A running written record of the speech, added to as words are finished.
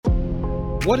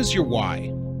What is your why?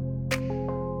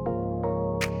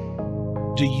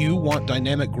 Do you want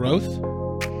dynamic growth?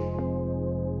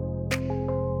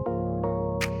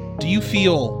 Do you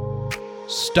feel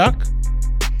stuck?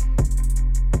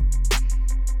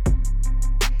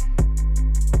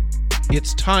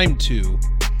 It's time to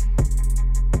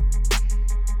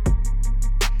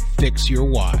fix your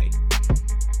why.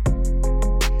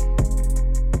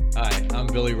 Hi, I'm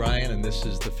Billy Ryan, and this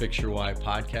is the Fix Your Why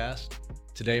podcast.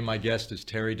 Today, my guest is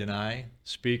Terry Deneui,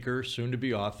 speaker,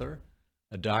 soon-to-be author,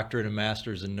 a doctorate and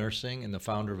master's in nursing, and the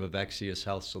founder of EVEXIAS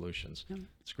Health Solutions.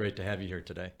 It's great to have you here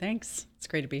today. Thanks. It's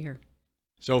great to be here.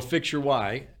 So, Fix Your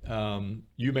Why.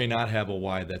 You may not have a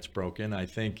why that's broken. I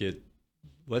think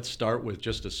let's start with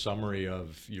just a summary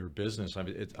of your business.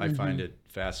 I find it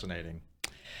fascinating,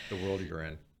 the world you're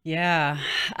in. Yeah.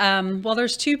 Well,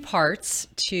 there's two parts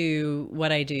to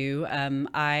what I do.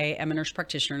 I am a nurse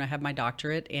practitioner and I have my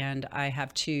doctorate, and I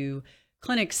have two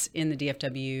clinics in the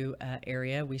DFW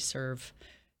area. We serve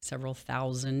several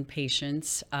thousand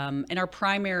patients. And our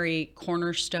primary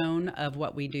cornerstone of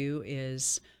what we do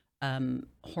is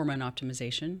hormone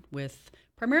optimization with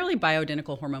primarily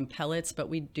bioidentical hormone pellets, but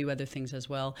we do other things as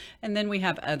well. And then we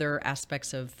have other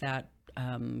aspects of that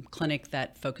clinic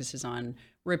that focuses on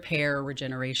repair,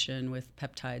 regeneration with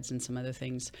peptides and some other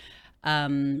things.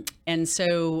 And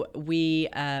so we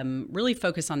really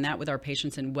focus on that with our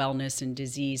patients in wellness and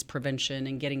disease prevention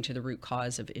and getting to the root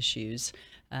cause of issues.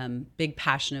 Big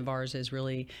passion of ours is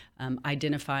really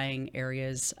identifying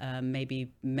areas,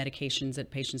 maybe medications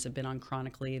that patients have been on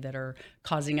chronically that are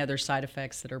causing other side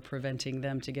effects that are preventing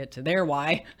them to get to their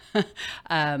why.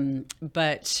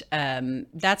 But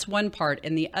that's one part.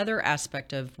 And the other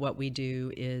aspect of what we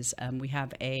do is we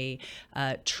have a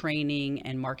training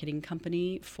and marketing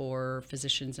company for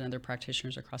physicians and other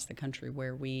practitioners across the country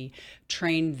where we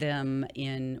train them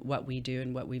in what we do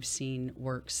and what we've seen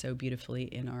work so beautifully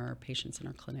in our patients in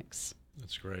our clinics.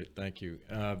 That's great. Thank you.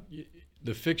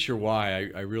 The Fix Your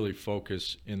Why, I really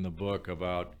focus in the book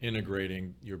about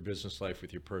integrating your business life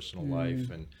with your personal life.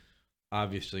 And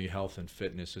obviously health and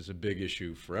fitness is a big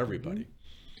issue for everybody.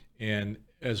 And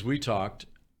as we talked,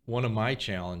 one of my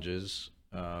challenges,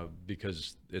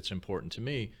 because it's important to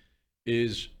me,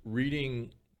 is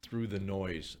reading through the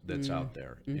noise that's out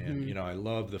there. And, you know, I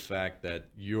love the fact that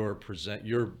you're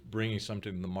bringing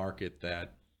something to the market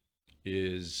that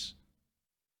is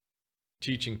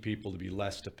teaching people to be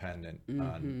less dependent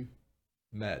on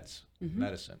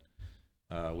medicine,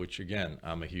 which again,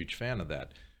 I'm a huge fan of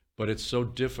that. But it's so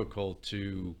difficult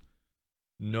to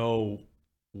know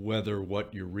whether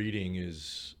what you're reading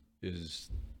is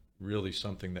really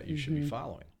something that you should be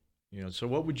following. You know, so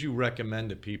what would you recommend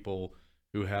to people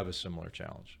who have a similar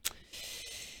challenge?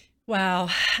 Wow.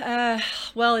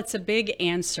 Well, it's a big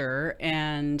answer.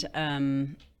 And,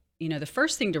 you know, the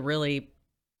first thing to really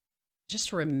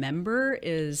just remember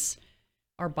is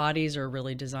our bodies are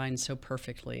really designed so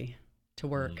perfectly to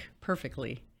work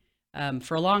perfectly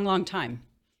for a long, long time.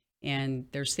 And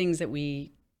there's things that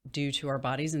we do to our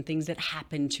bodies and things that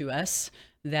happen to us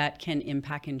that can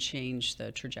impact and change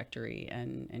the trajectory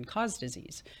and cause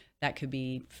disease. That could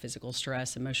be physical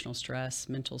stress, emotional stress,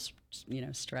 mental,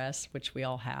 stress, which we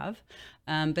all have.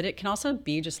 But it can also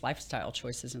be just lifestyle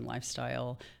choices and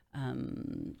lifestyle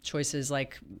choices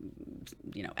like,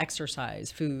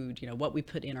 exercise, food, what we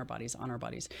put in our bodies, on our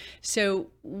bodies. So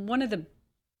one of the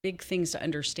big things to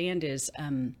understand is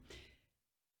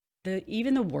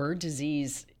even the word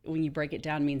disease, when you break it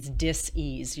down, means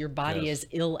dis-ease. Your body is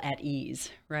ill at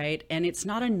ease, right? And it's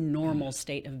not a normal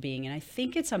state of being. And I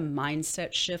think it's a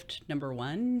mindset shift, number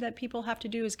one, that people have to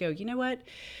do is go, you know what?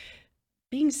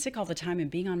 Being sick all the time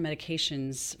and being on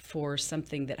medications for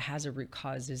something that has a root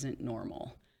cause isn't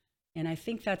normal. And I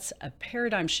think that's a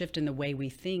paradigm shift in the way we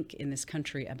think in this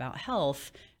country about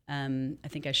health. I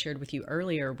think I shared with you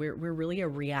earlier, we're really a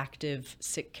reactive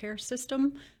sick care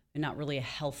system and not really a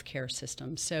healthcare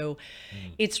system. So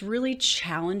it's really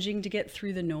challenging to get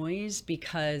through the noise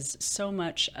because so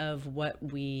much of what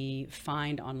we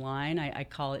find online, I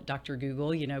call it Dr.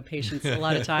 Google. Patients a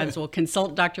lot of times will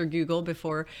consult Dr. Google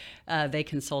before they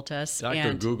consult us.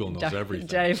 Dr. Google knows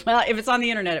everything. Well, if it's on the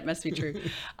internet, it must be true.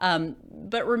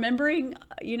 But remembering,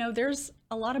 there's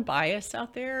a lot of bias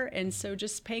out there. And so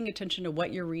just paying attention to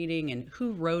what you're reading and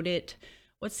who wrote it,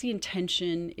 what's the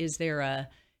intention? Is there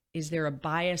a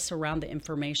bias around the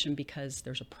information because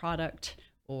there's a product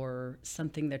or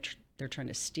something that they're trying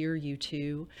to steer you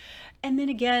to? And then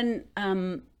again,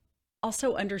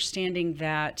 also understanding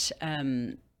that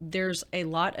there's a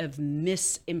lot of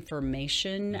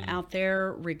misinformation out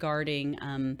there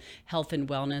regarding health and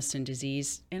wellness and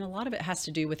disease. And a lot of it has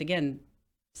to do with, again,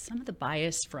 some of the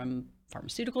bias from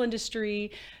pharmaceutical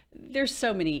industry. There's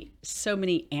so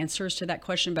many answers to that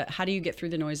question, but how do you get through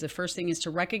the noise? The first thing is to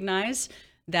recognize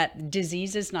that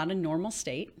disease is not a normal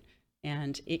state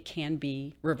and it can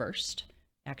be reversed,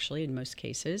 actually, in most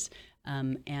cases.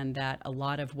 And that a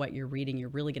lot of what you're reading, you're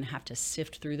really going to have to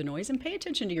sift through the noise and pay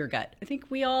attention to your gut. I think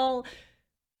we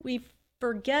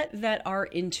forget that our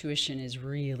intuition is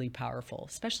really powerful,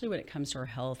 especially when it comes to our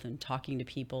health and talking to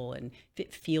people and if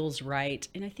it feels right.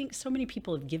 And I think so many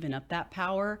people have given up that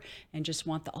power and just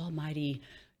want the almighty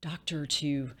doctor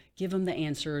to give them the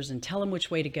answers and tell them which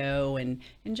way to go and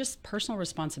just personal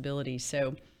responsibility.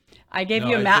 So I gave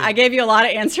you a lot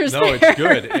of answers. No, there. It's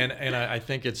good. And I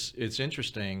think it's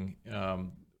interesting.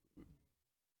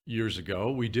 Years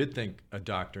ago, we did think a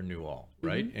doctor knew all,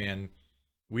 right? Mm-hmm. And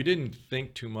we didn't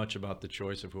think too much about the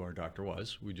choice of who our doctor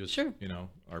was. We just,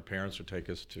 our parents would take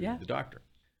us to the doctor.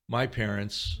 My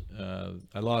parents,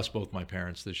 I lost both my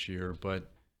parents this year, but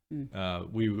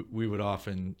we would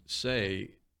often say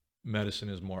medicine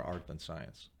is more art than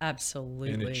science.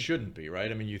 Absolutely. And it shouldn't be,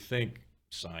 right? I mean, you think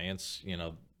science,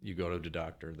 you go to the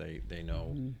doctor, they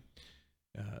know,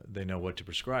 they know what to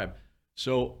prescribe.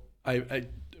 So I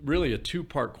really a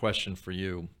two-part question for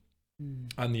you.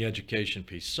 On the education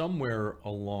piece, somewhere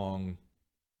along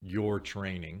your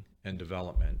training and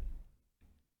development,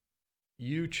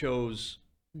 you chose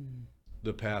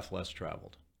the path less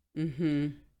traveled. Mm-hmm.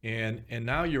 And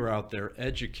now you're out there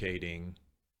educating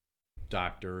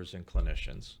doctors and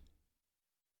clinicians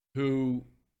who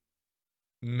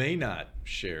may not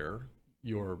share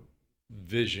your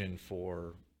vision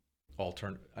for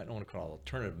I don't want to call it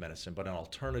alternative medicine, but an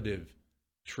alternative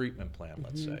treatment plan,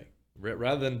 let's say.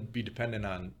 Rather than be dependent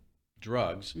on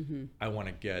drugs, I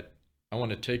want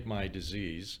to take my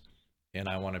disease and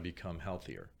I want to become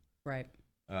healthier. Right.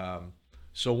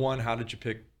 So one, how did you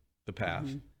pick the path?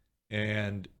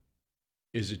 And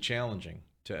is it challenging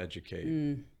to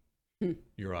educate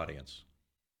your audience?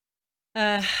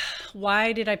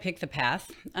 Why did I pick the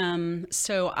path?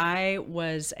 So I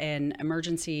was an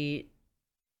emergency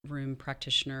room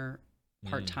practitioner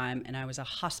part-time and I was a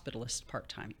hospitalist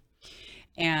part-time.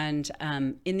 And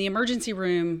in the emergency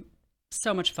room,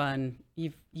 so much fun.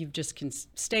 You've just can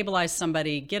stabilize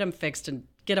somebody, get them fixed, and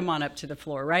get them on up to the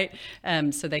floor, right?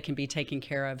 So they can be taken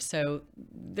care of. So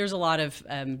there's a lot of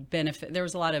benefit. There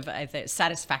was a lot of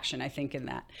satisfaction, I think, in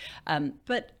that.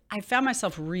 But I found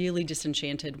myself really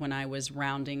disenchanted when I was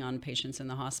rounding on patients in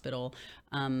the hospital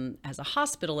as a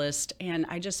hospitalist, and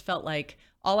I just felt like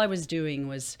all I was doing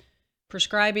was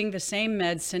prescribing the same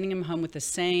meds, sending them home with the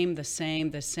same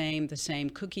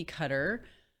cookie cutter.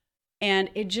 And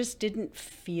it just didn't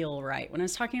feel right. When I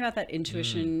was talking about that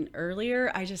intuition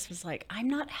earlier, I just was like, I'm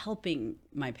not helping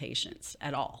my patients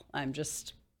at all. I'm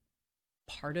just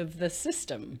part of the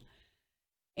system.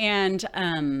 And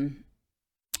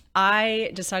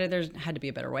I decided there had to be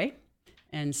a better way.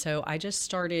 And so I just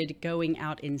started going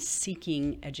out and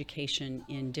seeking education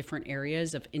in different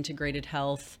areas of integrated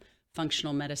health,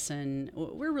 functional medicine.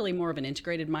 We're really more of an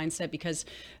integrated mindset because,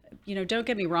 don't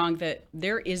get me wrong, that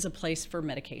there is a place for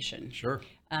medication. Sure.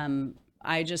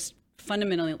 I just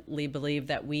fundamentally believe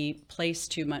that we place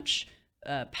too much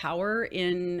power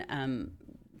in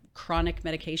chronic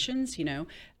medications.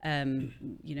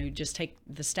 Just take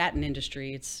the statin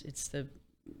industry. It's the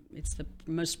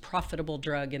most profitable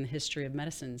drug in the history of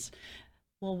medicines.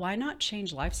 Well, why not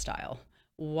change lifestyle?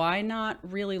 Why not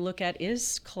really look at,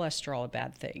 is cholesterol a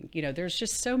bad thing? There's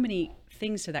just so many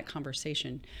things to that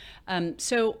conversation.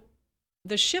 So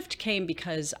the shift came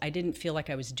because I didn't feel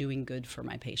like I was doing good for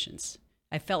my patients.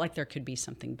 I felt like there could be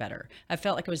something better. I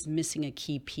felt like I was missing a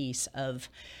key piece of,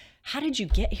 how did you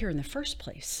get here in the first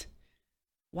place?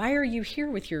 Why are you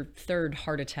here with your third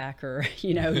heart attack or,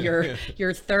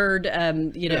 your third,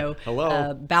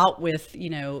 bout with,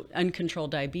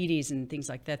 uncontrolled diabetes and things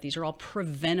like that? These are all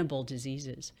preventable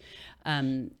diseases.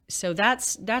 So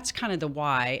that's kind of the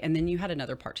why. And then you had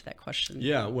another part to that question.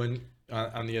 Yeah. When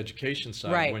on the education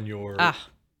side, right. When you're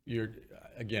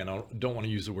again, I don't want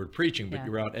to use the word preaching, but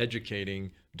you're out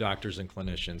educating doctors and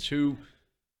clinicians who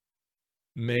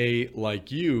may,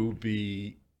 like you,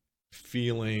 be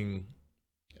feeling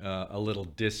a little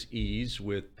dis-ease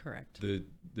with correct the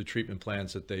treatment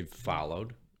plans that they've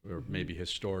followed, or maybe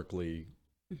historically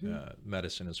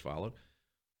medicine has followed.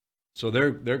 So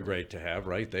they're great to have,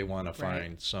 right? They want to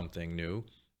find something new.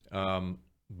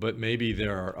 But maybe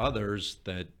there are others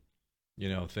that,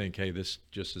 think, hey, this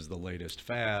just is the latest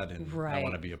fad and I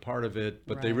want to be a part of it,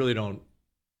 but they really don't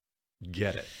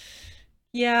get it.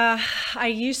 Yeah, I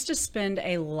used to spend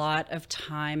a lot of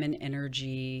time and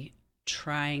energy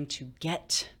trying to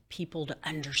get people to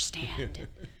understand.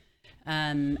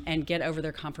 and get over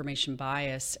their confirmation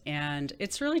bias. And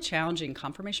it's really challenging.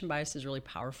 Confirmation bias is really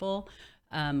powerful.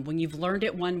 When you've learned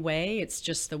it one way, it's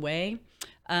just the way.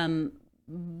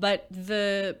 But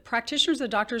the practitioners, the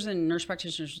doctors and nurse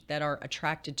practitioners that are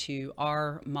attracted to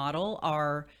our model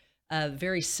are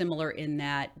very similar in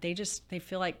that they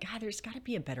feel like, God, there's got to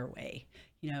be a better way.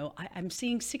 You know, I'm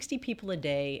seeing 60 people a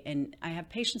day and I have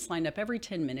patients lined up every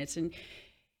 10 minutes. And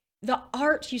the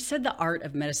art, you said the art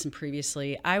of medicine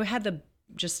previously. I had the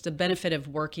benefit of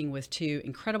working with two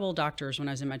incredible doctors when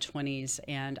I was in my 20s,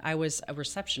 and I was a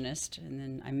receptionist, and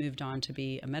then I moved on to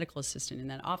be a medical assistant in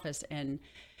that office. And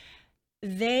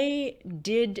they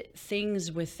did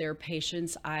things with their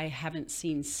patients I haven't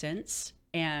seen since.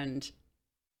 And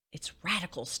it's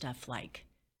radical stuff like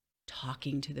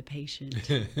talking to the patient,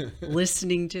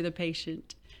 listening to the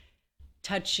patient,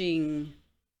 touching.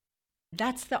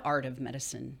 That's the art of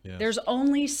medicine. Yes. There's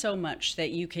only so much that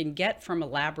you can get from a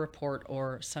lab report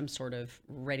or some sort of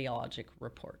radiologic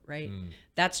report, right?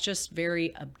 That's just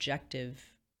very objective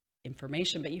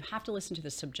information, but you have to listen to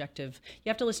the subjective. You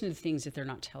have to listen to the things that they're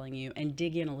not telling you and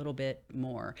dig in a little bit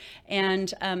more.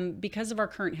 And because of our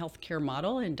current healthcare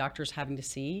model and doctors having to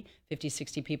see 50,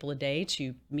 60 people a day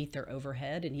to meet their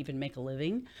overhead and even make a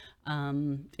living,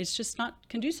 it's just not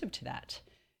conducive to that.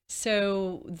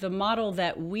 So the model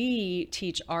that we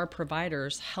teach our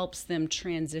providers helps them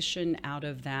transition out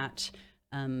of that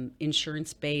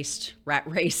insurance-based rat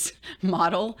race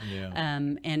model,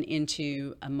 and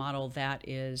into a model that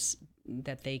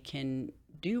they can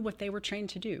do what they were trained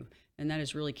to do, and that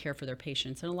is really care for their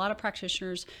patients. And a lot of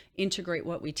practitioners integrate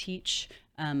what we teach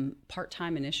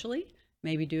part-time initially,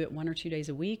 maybe do it 1 or 2 days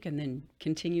a week, and then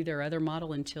continue their other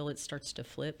model until it starts to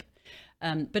flip.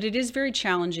 But it is very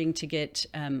challenging to get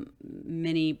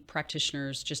many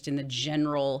practitioners just in the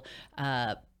general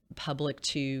public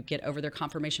to get over their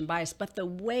confirmation bias. But the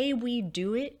way we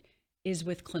do it is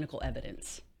with clinical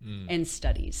evidence and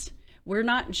studies. We're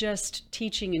not just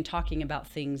teaching and talking about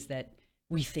things that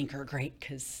we think are great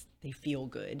because they feel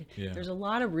good. Yeah. There's a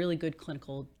lot of really good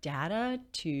clinical data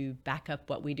to back up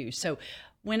what we do. So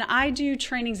when I do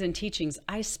trainings and teachings,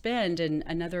 I spend, and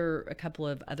a couple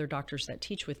of other doctors that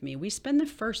teach with me, we spend the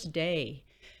first day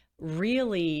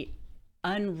really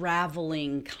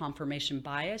unraveling confirmation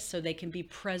bias so they can be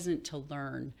present to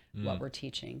learn what we're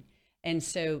teaching. And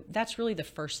so that's really the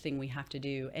first thing we have to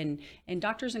do. And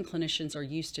doctors and clinicians are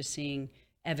used to seeing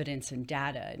evidence and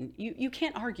data, and you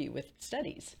can't argue with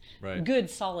studies, right? Good,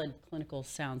 solid, clinical,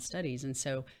 sound studies. And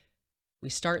so we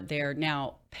start there.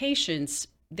 Now, patients,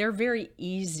 they're very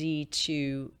easy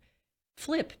to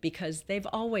flip because they've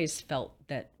always felt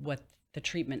that what the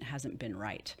treatment hasn't been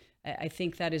right. I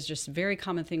think that is just a very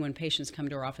common thing when patients come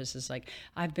to our office is like,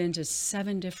 I've been to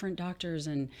 7 different doctors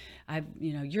and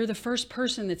you're the first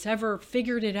person that's ever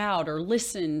figured it out or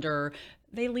listened, or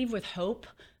they leave with hope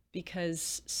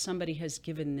because somebody has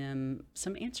given them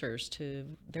some answers to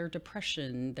their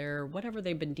depression, their whatever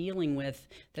they've been dealing with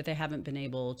that they haven't been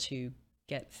able to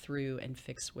get through and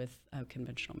fix with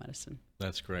conventional medicine.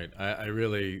 That's great. I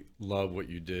really love what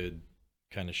you did,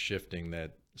 kind of shifting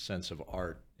that sense of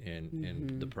art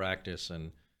in the practice,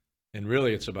 and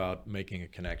really it's about making a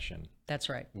connection. That's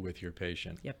right. With your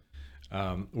patient. Yep.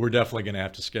 We're definitely going to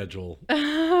have to schedule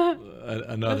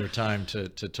another time to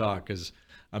talk, because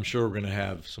I'm sure we're going to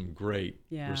have some great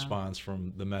response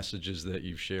from the messages that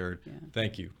you've shared. Yeah.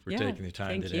 Thank you for taking the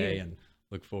time today, and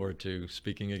look forward to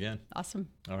speaking again. Awesome.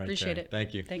 All right. Appreciate it.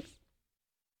 Thank you. Thanks.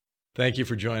 Thank you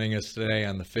for joining us today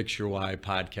on the Fix Your Why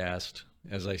podcast.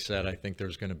 As I said, I think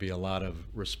there's going to be a lot of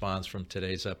response from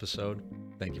today's episode.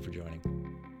 Thank you for joining.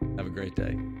 Have a great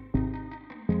day.